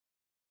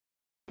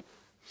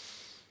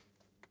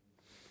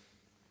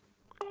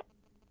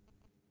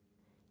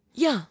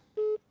யா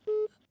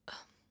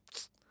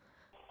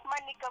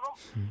மன்னிக்கவும்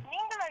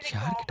நீங்கள்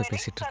யார்கிட்ட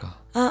பேசிட்டு இருக்கா?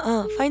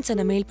 ஃபைன் சார்,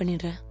 நான் மெயில்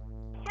பண்ணிடுறேன்.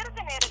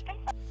 சிறிது நேரத்தில்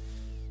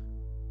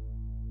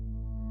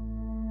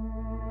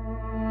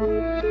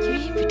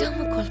விடாம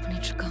கால்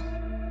பண்ணிட்டு இருக்கான்.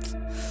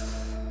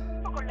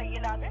 கொள்ள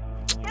இயலாது.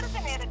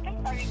 சிறிது நேரத்தில்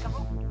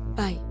அழைக்கவும்.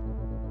 பாய்.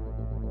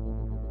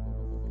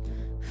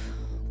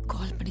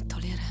 கால் பண்ணி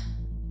தொலைறேன்.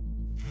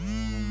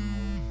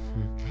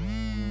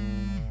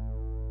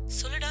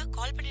 சொல்லுடா,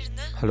 கால்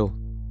பண்ணிருந்த. ஹலோ,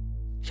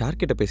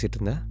 யார்கிட்ட பேசிட்டு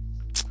இருந்த?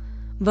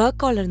 ஒர்க்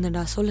கால்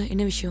இருந்தடா. சொல்லு,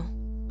 என்ன விஷயம்?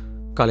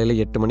 காலையில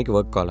 8 மணிக்கு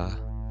ஒர்க் காலா?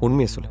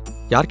 உண்மையை சொல்லு,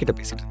 யார்கிட்ட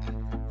பேசிட்டு இருந்த?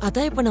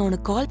 அதான் இப்ப நான்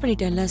உனக்கு கால்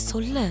பண்ணிட்டேன்ல,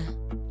 சொல்லு.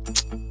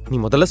 நீ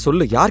முதல்ல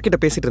சொல்லு, யார்கிட்ட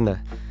பேசிட்டு இருந்த?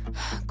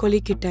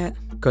 கொலிக்கிட்ட.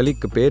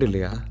 கலிக்கு பேர்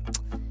இல்லையா?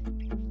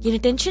 என்ன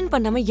டென்ஷன்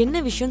பண்ணாம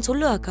என்ன விஷயம்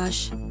சொல்லு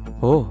ஆகாஷ்.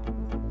 ஓ,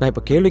 நான்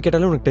இப்ப கேள்வி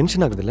கேட்டாலும் உனக்கு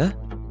டென்ஷன் ஆகுதுல்ல?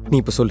 நீ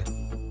இப்ப சொல்லு,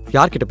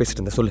 யார்கிட்ட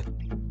பேசிட்டு இருந்த சொல்லு.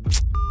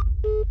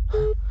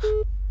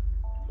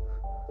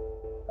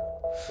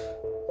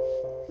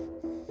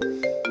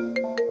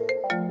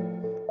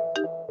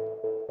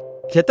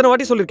 எத்தனை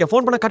வாட்டி சொல்லிருக்கேன்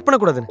ஃபோன் பண்ண கட் பண்ண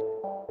கூடாதுன்னு.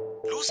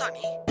 லூசா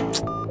நீ?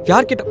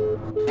 யார்கிட்ட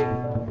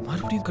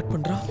மறுபடியும் கட்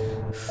பண்றா?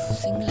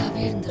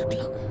 சிங்கிளாவே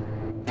இருந்திருக்கலாம்.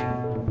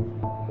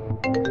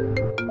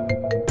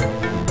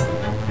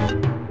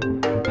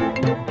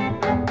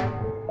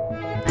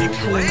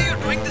 Why are you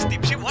doing this,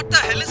 Dipshi? What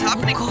the hell is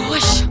happening?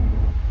 Gosh.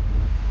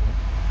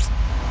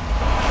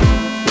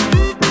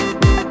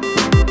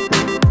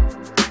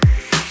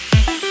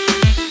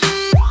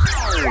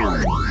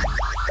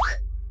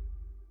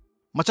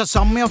 மச்சான்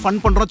செம்மையா ஃபன்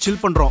பண்றோம்,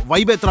 சில் பண்றோம்.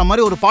 வைப் ஏத்துற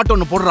மாதிரி ஒரு பாட்டு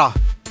ஒன்னு போடுறா.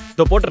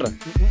 இதோ போட்டுறேன்.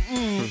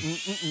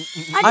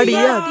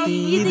 அடியாத்தி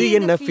இது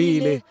என்ன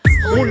ஃபீல்,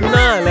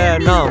 உன்னால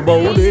நான்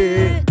பவுலு,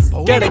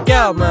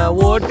 கிடைக்காம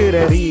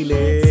ஓட்டுற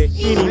ரீலு,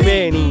 இனிமே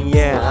நீ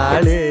என்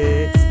ஆளு.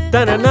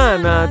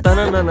 தனனானா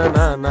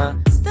தனனானா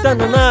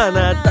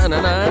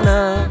தனனானா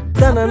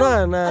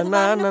தனனானா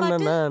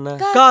தனனானா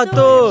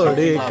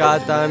காத்தோடு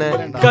காத்தான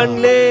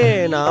கண்ணே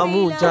நான்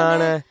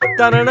மூச்சான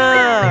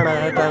தனனானா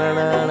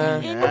தனனானா.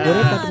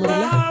 ஒரே பாட்டு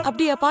முடியல?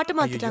 அப்படியே பாட்டு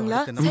மாத்திட்டாங்களா?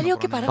 சரி,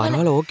 ஓகே,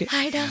 பரவாயில்ல. ஓகே,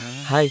 ஹாய்டா.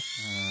 ஹாய்.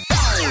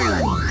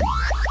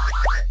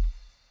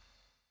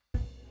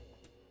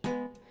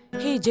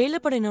 ஹே, ஜெயில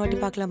படம் என்ன வாட்டி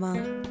பார்க்கலாமா?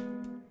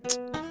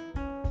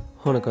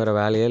 உனக்கு வேற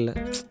வேலையே இல்லை.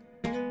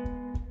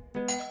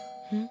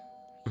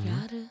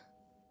 யாரு?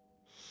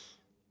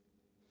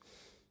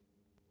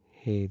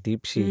 ஹே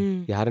தீப்ஷி,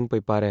 யாருன்னு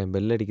போய் பாரு,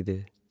 பெல் அடிக்குது.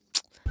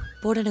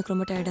 போட, எனக்கு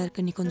ரொம்ப டயர்டா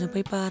இருக்கு, நீ கொஞ்சம்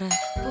போய் பாரு.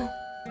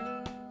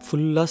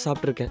 ஃபுல்லா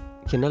சாப்பிட்ருக்கேன்,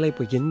 என்னால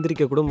இப்போ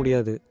எந்திரிக்க கூட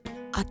முடியாது.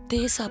 அதே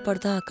சாப்பாடு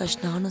தான் ஆகாஷ்,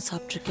 நானும்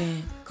சாப்பிட்ருக்கேன்.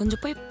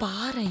 கொஞ்சம் போய்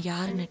பாரு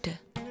யாருன்னுட்டு.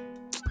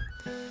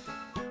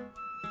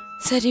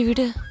 சரி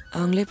விடு,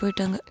 அவங்களே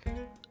போயிட்டாங்க,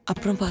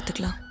 அப்புறம்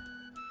பார்த்துக்கலாம்.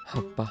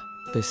 அப்பா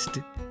பெஸ்ட்.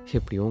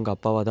 எப்படியும் உங்க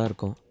அப்பாவா தான்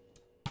இருக்கும்.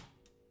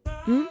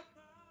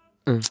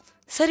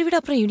 சரி விடு,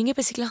 அப்புறம் ஈவினிங்கே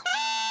பேசிக்கலாம்.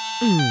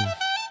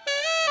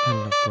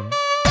 நல்ல பொண்ணு.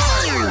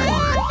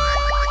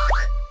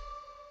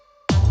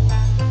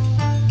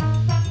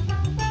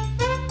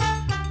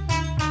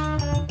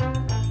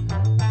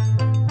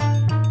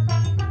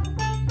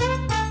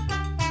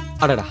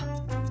 அடடா,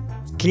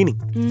 கிளீனிங்.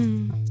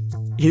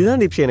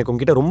 இதுதான் தீப்ஷி எனக்கு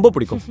உங்ககிட்ட ரொம்ப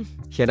பிடிக்கும்.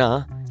 ஏன்னா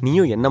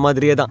நீயும் என்ன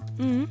மாதிரியே தான்.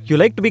 You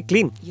like to be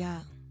clean.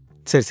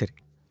 சரி சரி,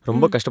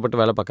 ரொம்ப கஷ்டப்பட்டு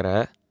வேலை பார்க்குற.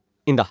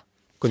 இந்தா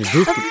கொஞ்சம்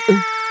ஜூஸ்.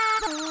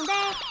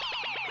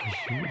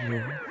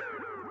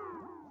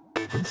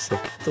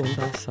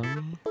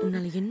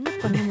 உன்னால என்ன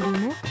பண்ண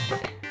முடியுமோ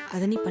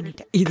அதை நீ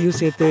பண்ணிட்ட. இதையும்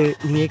சேர்த்து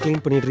நீயே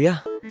clean பண்ணிடுறியா?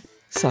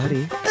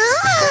 Sorry.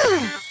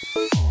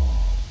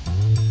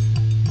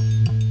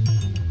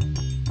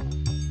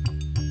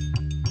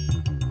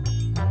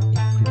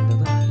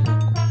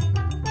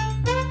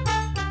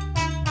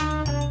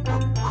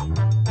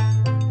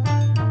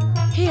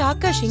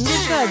 Akash, inga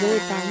irukadu.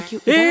 Thank you.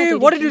 Hey,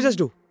 what did you just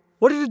do?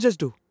 What did you just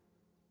do?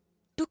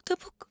 Took the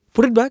book.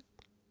 Put it back.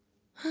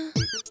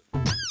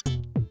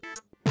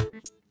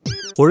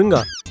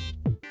 ஒழுங்கா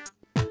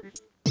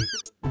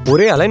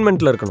ஒரே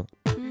அலைன்மெண்ட்ல இருக்கணும்.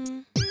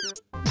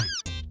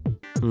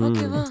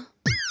 ஓகேவா?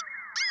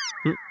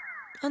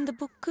 அந்த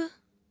புக்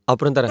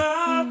அப்புறம் தரேன்.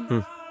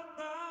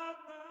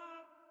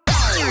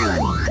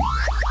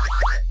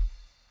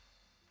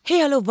 ஹே,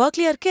 ஹலோ,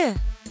 வர்க்லியா இருக்கே?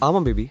 ஆமா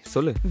பேபி,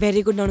 சொல்லு. Very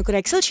good. நான் உனக்கு ஒரு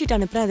எக்ஸல் ஷீட்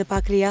அனுப்புறேன், அதை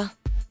பாக்குறியா?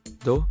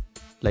 தோ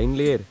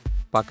லைன்லயே இரு,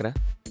 பாக்குறேன்.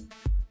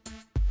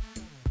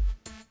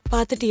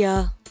 பாத்துட்டியா?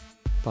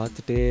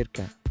 பாத்துட்டே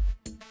இருக்கேன்.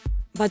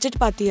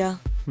 பட்ஜெட் பாத்தியா?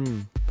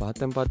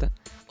 பார்த்தேன்.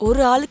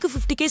 ஒரு ஆளுக்கு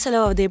 50k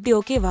செலவாகுது, எப்படி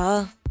ஓகேவா?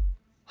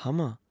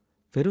 ஆமா,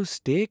 வெறும்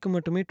ஸ்டேக்கு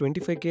மட்டுமே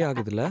 25k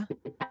ஆகுதுல்ல.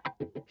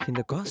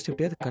 இந்த காஸ்ட்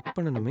எப்படியாவது கட்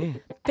பண்ணணுமே.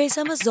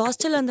 பேசாம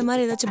ஹாஸ்டல் அந்த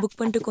மாதிரி ஏதாச்சும் புக்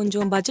பண்ணிட்டு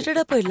கொஞ்சம்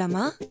பட்ஜெட்டடா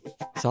போயிடலாமா?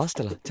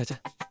 ஹாஸ்டலா? சச்சா,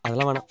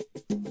 அதெல்லாம் வேணாம்.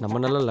 நம்ம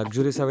நல்லா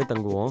லக்ஸுரியஸாவே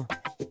தங்குவோம்.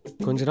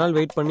 கொஞ்ச நாள்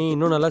வெயிட் பண்ணி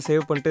இன்னும் நல்லா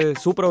சேவ் பண்ணிட்டு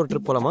சூப்பரா ஒரு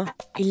ட்ரிப் போலாமா?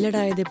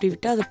 இல்லடா, இது எப்படி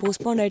விட்டா அது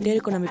போஸ்ட்போன் ஆயிட்டே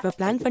இருக்கும். நம்ம இப்ப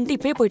பிளான் பண்ணிட்டு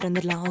இப்பவே போயிட்டு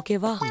வந்துடலாம்,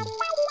 ஓகேவா?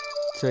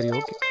 சரி,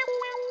 ஓகே.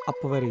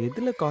 அப்போ வேற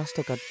எதுல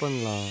காஸ்ட்டை கட்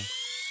பண்ணலாம்?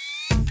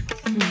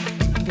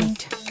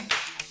 வெயிட்.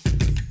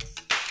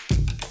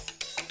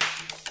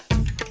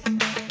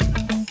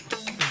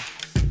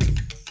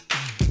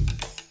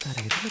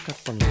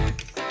 பண்ணலாம்?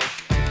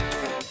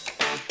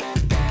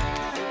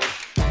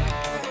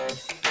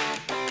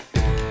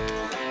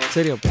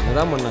 சரி அப்போ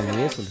என்னதான் பண்ணலாம்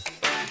நீயே சொல்லு.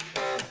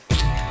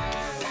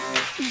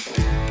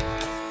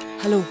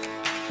 ஹலோ,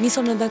 நீ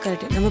சொன்னதுதான்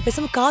கரெக்ட். நம்ம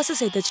பேசாம காசு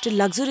சேர்த்து வச்சுட்டு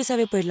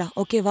லக்ஸுரியஸாவே போயிடலாம்.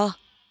 ஓகேவா?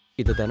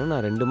 இதை தானே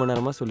நான் 2 மணி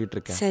நேரமா சொல்லிட்டு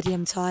இருக்கேன். சரி,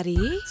 ஐம் சாரி.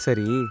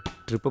 சரி,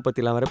 ட்ரிப்பை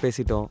பற்றிலாம் வேற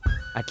பேசிட்டோம்.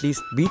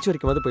 அட்லீஸ்ட் பீச்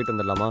வரைக்கும் போயிட்டு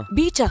வந்துடலாமா?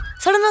 பீச்சா?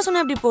 சடனா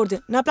சொன்னா எப்படி போகுது?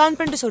 நான் பிளான்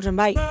பண்ணிட்டு சொல்றேன்.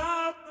 பாய்.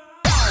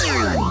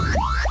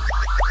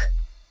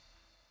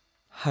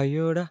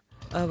 ஐயோடா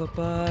அவ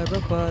பார்வை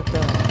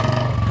பார்த்தா.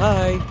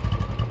 ஹாய்.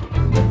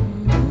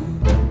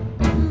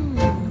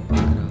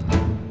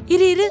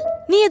 இரு,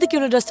 நீ எதுக்கு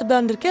இவ்வளோ ட்ரெஸ் அப்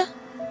வந்திருக்க?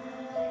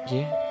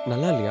 ஏன்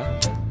நல்லா இல்லையா?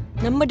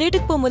 நம்ம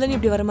டேட்டுக்கு போகும்போது நீ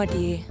இப்படி வர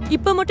மாட்டியே.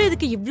 இப்போ மட்டும்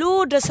எதுக்கு இவ்வளோ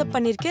ட்ரெஸ் அப்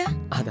பண்ணிருக்க?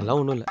 அதெல்லாம்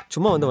ஒன்றும் இல்லை,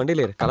 சும்மா வந்து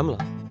வண்டியில ஏறு,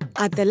 கிளம்பலாம்.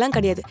 அதெல்லாம்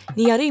கிடையாது.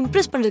 நீ யாரும்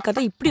இம்ப்ரெஸ்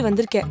பண்றதுக்காக இப்படி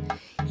வந்திருக்க.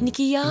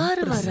 இன்னைக்கு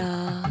யாரு வரா?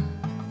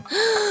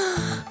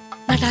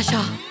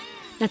 நட்டாஷா.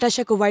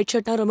 நட்டாஷாக்கு ஒயிட்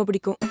ஷர்ட்னா ரொம்ப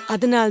பிடிக்கும்.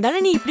 அதனால தானே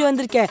நீ இப்படி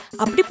வந்திருக்க.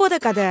 அப்படி போத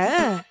கதை.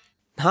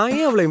 நான்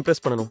ஏன் அவளை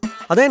இம்ப்ரெஸ் பண்ணணும்?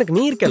 அதான் எனக்கு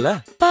நீ இருக்கல்ல.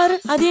 பாரு,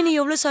 அதே நீ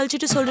எவ்வளவு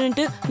சலிச்சிட்டு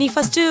சொல்றேன்ட்டு. நீ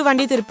ஃபர்ஸ்ட்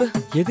வண்டி திருப்பு.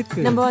 எதுக்கு?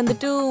 நம்ம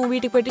வந்துட்டு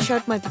வீட்டுக்கு போயிட்டு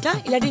ஷர்ட் மாத்திக்கலாம்.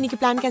 இல்லாட்டி இன்னைக்கு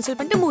பிளான் கேன்சல்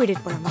பண்ணிட்டு மூவி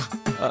டேட் போலாம். வா.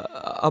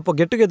 அப்போ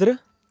கெட் டுகெதர்?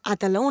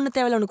 அதெல்லாம் ஒன்றும்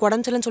தேவையில்ல. உனக்கு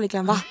உடம்பு சரியில்லைன்னு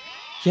சொல்லிக்கலாம். வா.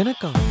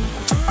 எனக்கா?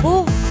 ஓ,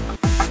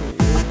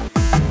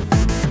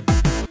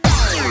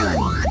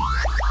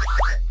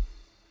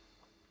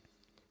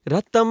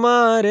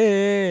 ரத்தமாரே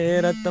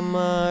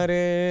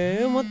ரத்தமாரே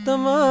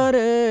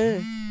மொத்தமாரே.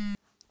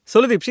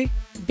 சொல்லு தீப்ஷி.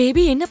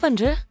 பேபி என்ன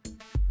பண்ற?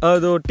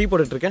 அதோ டீ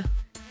போட்டுட்டு இருக்கேன்.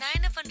 நான்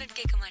என்ன பண்றேன்னு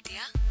கேட்க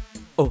மாட்டியா?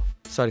 ஓ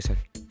சாரி.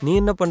 நீ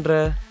என்ன பண்ற?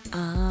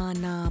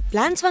 நான்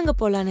பிளான்ஸ் வாங்க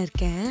போலான்னு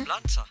இருக்கேன்.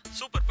 பிளான்ஸா?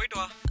 சூப்பர், போயிட்டு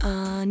வா.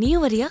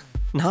 நீயும் வரியா?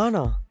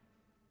 நானா?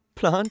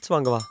 பிளான்ஸ்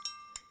வாங்கவா?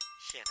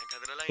 எனக்கு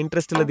அதெல்லாம்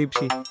இன்ட்ரெஸ்ட் இல்லை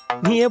தீப்ஷி.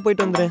 நீ ஏன்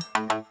போயிட்டு வந்துற?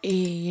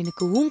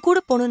 எனக்கு உன் கூட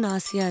போகணும்னு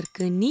ஆசையா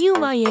இருக்கு.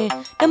 நீயும் வா. ஏன்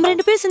நம்ம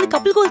 2 பேரும் சேர்ந்து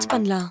கப்பிள் கோல்ஸ்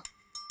பண்ணலாம்.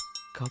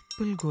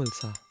 கப்பிள்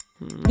கோல்ஸா?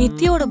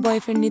 நித்யாவோட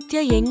பாய் ஃப்ரெண்ட்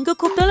நித்யா எங்க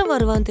கூப்பிட்டாலும்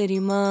வருவான்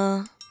தெரியுமா?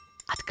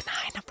 அதுக்கு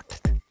நான் என்ன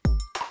பண்றது?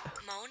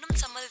 மௌனம்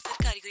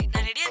சம்மதத்திற்கு அறிகுறி.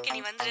 நான் ரெடியா இருக்கேன்,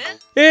 நீ வந்துரு.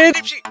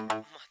 தீப்ஷி,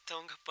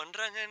 மத்தவங்க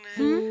பண்றாங்கன்னு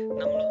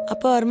நம்மளும்.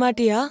 அப்ப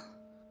வரமாட்டியா?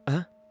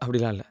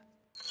 அப்படிலாம் இல்ல,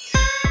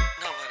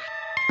 நான் வரேன்.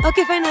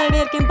 ஓகே ஃபைன், நான்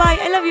ரெடியா இருக்கேன்.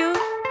 பாய். I love you.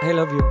 I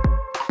love you.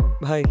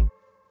 பாய்.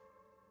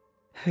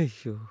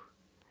 ஐயோ,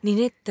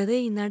 நினைத்ததை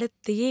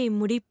நடத்தியே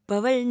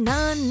முடிப்பவள்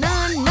நான்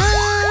நான்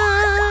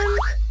நான்.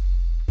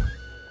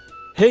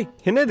 ஹே,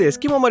 என்னது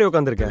எஸ்கிமோ மாதிரி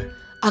உட்காந்துருக்க?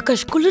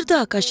 ஆகாஷ், குளிர்தா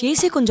ஆகாஷ்?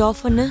 ஏசி கொஞ்சம்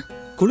ஆஃப் பண்ணு.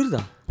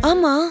 குளிர்தா?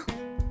 ஆமா.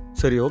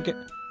 சரி ஓகே,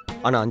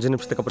 ஆனா 5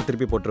 நிமிஷத்துக்கு அப்புறம்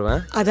திருப்பி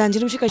போட்டுருவேன். அது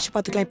 5 நிமிஷம் கழிச்சு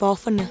பாத்துக்கலாம். இப்போ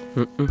ஆஃப் பண்ணு.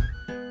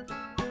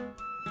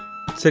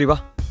 சரி வா,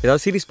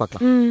 ஏதாவது சீரிஸ்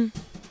பார்க்கலாம். ம்.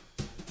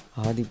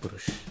 ஆதி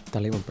புருஷ்,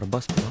 தலைவன்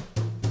பிரபாஸ் படம்.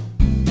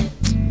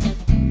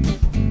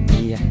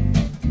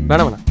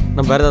 வேணாம்,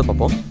 நம்ம வேற ஏதாவது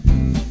பார்ப்போம்.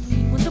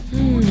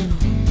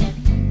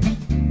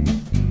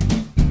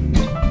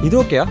 இது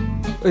ஓகேயா?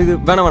 இது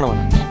வேணாம்.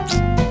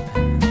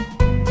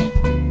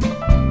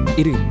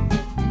 இரு,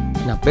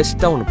 நான்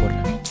பெஸ்டா ஒன்று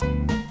போடுறேன்.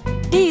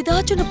 டேய்,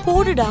 ஏதாச்சும் ஒன்று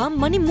போடுடா.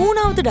 மணி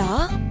 3 ஆகுதுடா.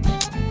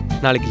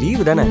 நாளைக்கு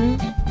லீவு தானே,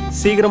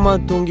 சீக்கிரமா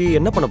தூங்கி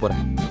என்ன பண்ண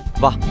போறேன்?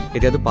 வா,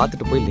 எதையாவது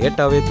பார்த்துட்டு போய்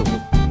லேட்டாவே தூங்கு.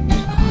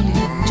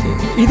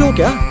 இது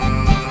ஓகேயா?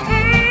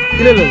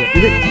 இல்ல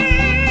இது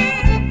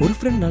ஒரு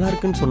ஃப்ரெண்ட் நல்லா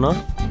இருக்குன்னு சொன்னா,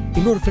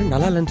 இன்னொரு ஃப்ரெண்ட்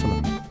நல்லா இல்லைன்னு சொன்னா.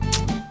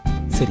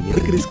 சரி,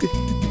 எதுக்கு ரிஸ்க்?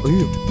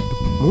 ஐயோ,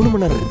 3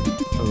 மணி நேரம்.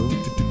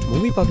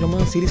 மூவி பார்க்கலாமா,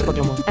 சீரிஸ்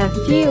பார்க்கலாமா? A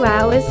few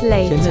hours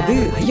later. என்னது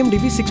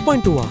IMDb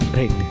 6.2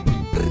 ரைட்.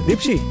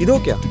 தீப்ஷி, இது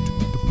ஓகேயா?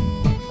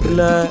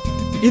 இல்ல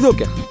இது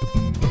ஓகேயா?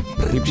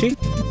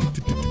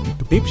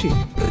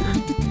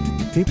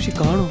 தீப்ஷி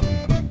காணோம்.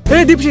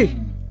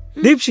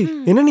 தீப்ஷி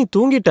என்ன நீ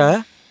தூங்கிட்ட?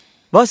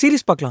 வா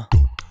சீரிஸ் பார்க்கலாம்.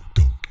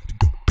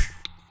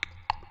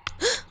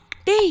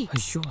 டேய்,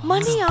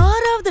 மணி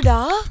 6 ஆகுதுடா.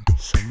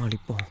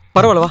 சமாளிப்போம்.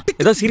 பரவாயில்ல, வா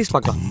ஏதாவது சீரிஸ்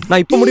பார்க்கலாம்.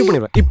 நான் இப்போ முடிவு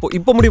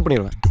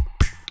பண்ணிடுவேன்.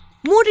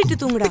 மூடிட்டு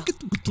தூங்குடா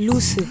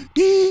லூசு.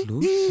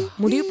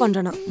 முடிவு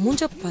பண்றேனா?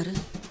 மூஞ்ச பாரு.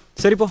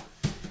 சரி போ,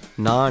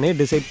 நானே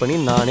டிசைட் பண்ணி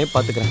நானே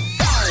பாத்துக்கிறேன்.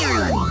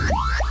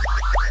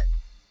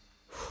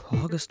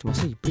 ஆகஸ்ட்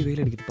மாசம் இப்படி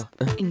வெயில் அடிக்குதுப்பா.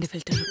 இந்த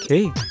ஃபில்டர்.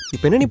 ஏய்,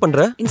 இப்போ என்ன நீ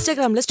பண்ற?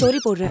 இன்ஸ்டாகிராம்ல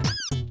ஸ்டோரி போடுறேன்.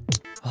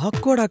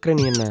 ஆக்வர்ட் ஆக்குற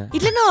நீ என்ன?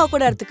 இல்லன்னா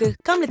awkward ஆறதுக்கு.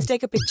 Come let's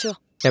take a picture.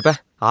 ஏப்பா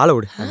ஆள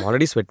விடு, I'm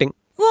already sweating.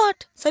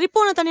 வாட்? சரி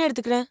போ, நான் தனியா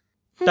எடுத்துக்கிறேன்.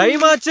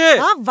 டைம் ஆச்சு.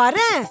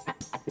 வரேன்.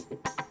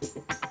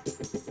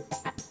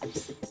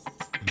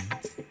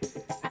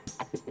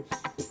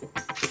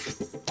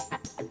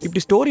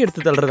 இப்படி ஸ்டோரி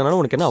எடுத்து தள்ளுறதுனால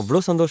உனக்கு என்ன அவ்வளோ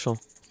சந்தோஷம்?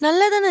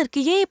 நல்லா தானே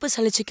இருக்கு. ஏன் இப்போ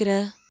சலிச்சுக்கிற?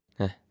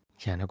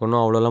 எனக்கு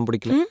ஒன்றும் அவ்வளோலாம்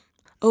பிடிக்கல.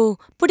 ஓ,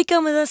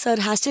 பிடிக்காம தான்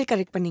சார் ஹேர் ஸ்டைல்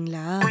கரெக்ட்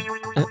பண்ணீங்களா?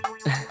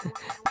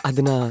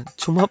 அது நான்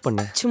சும்மா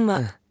பண்ணேன். சும்மா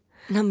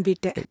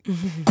நம்பிட்டேன்.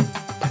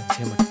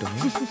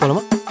 மட்டுமே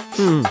போலாமா?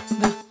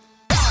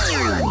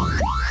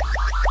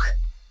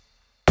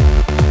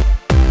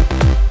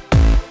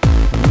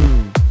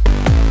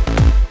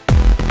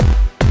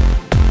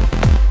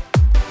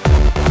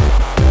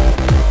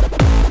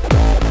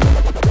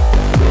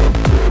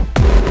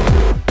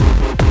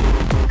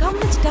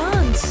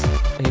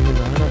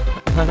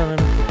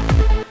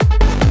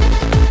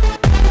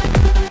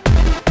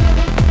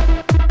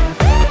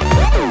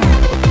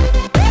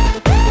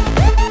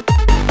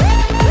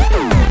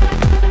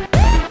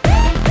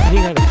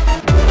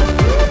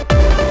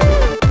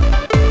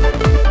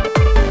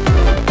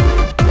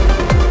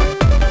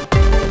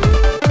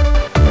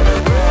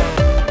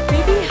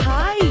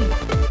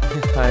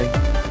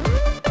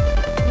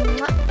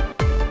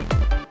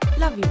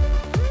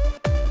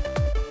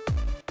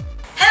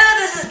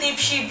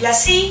 Dipshi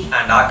Blessy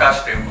and Akash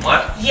Premkumar.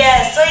 Yes,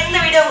 so இந்த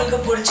வீடியோ உங்களுக்கு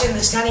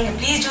பிடிச்சிருந்துச்சுனா நீங்க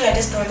please do let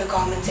us know in the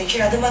comment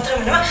section. அது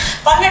மட்டும் இல்லாம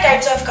பண்ண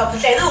types of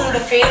couples எது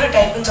உங்களோட favorite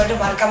typeன்னு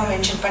சொல்லிட்டு மறக்காம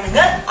மென்ஷன் பண்ணுங்க.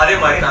 அதே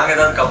மாதிரி நாங்க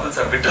ஏதாவது couples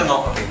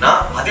விட்டுறோம் அப்படினா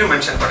அதையும்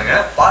மென்ஷன் பண்ணுங்க.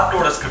 பார்ட்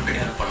 2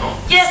 ஸ்கிரிப்ட் ஹெல்ப் பண்ணும்.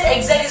 Yes,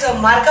 exactly. So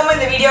மறக்காம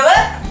இந்த வீடியோவை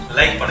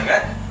லைக் பண்ணுங்க,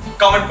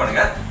 கமெண்ட்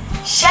பண்ணுங்க,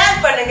 ஷேர்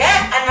பண்ணுங்க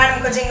and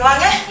மேடம் கொஞ்சம் இங்க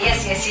வாங்க. Yes.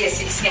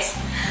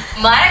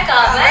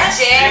 மறக்காம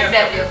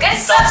JFW க்கு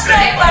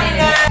subscribe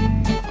பண்ணுங்க.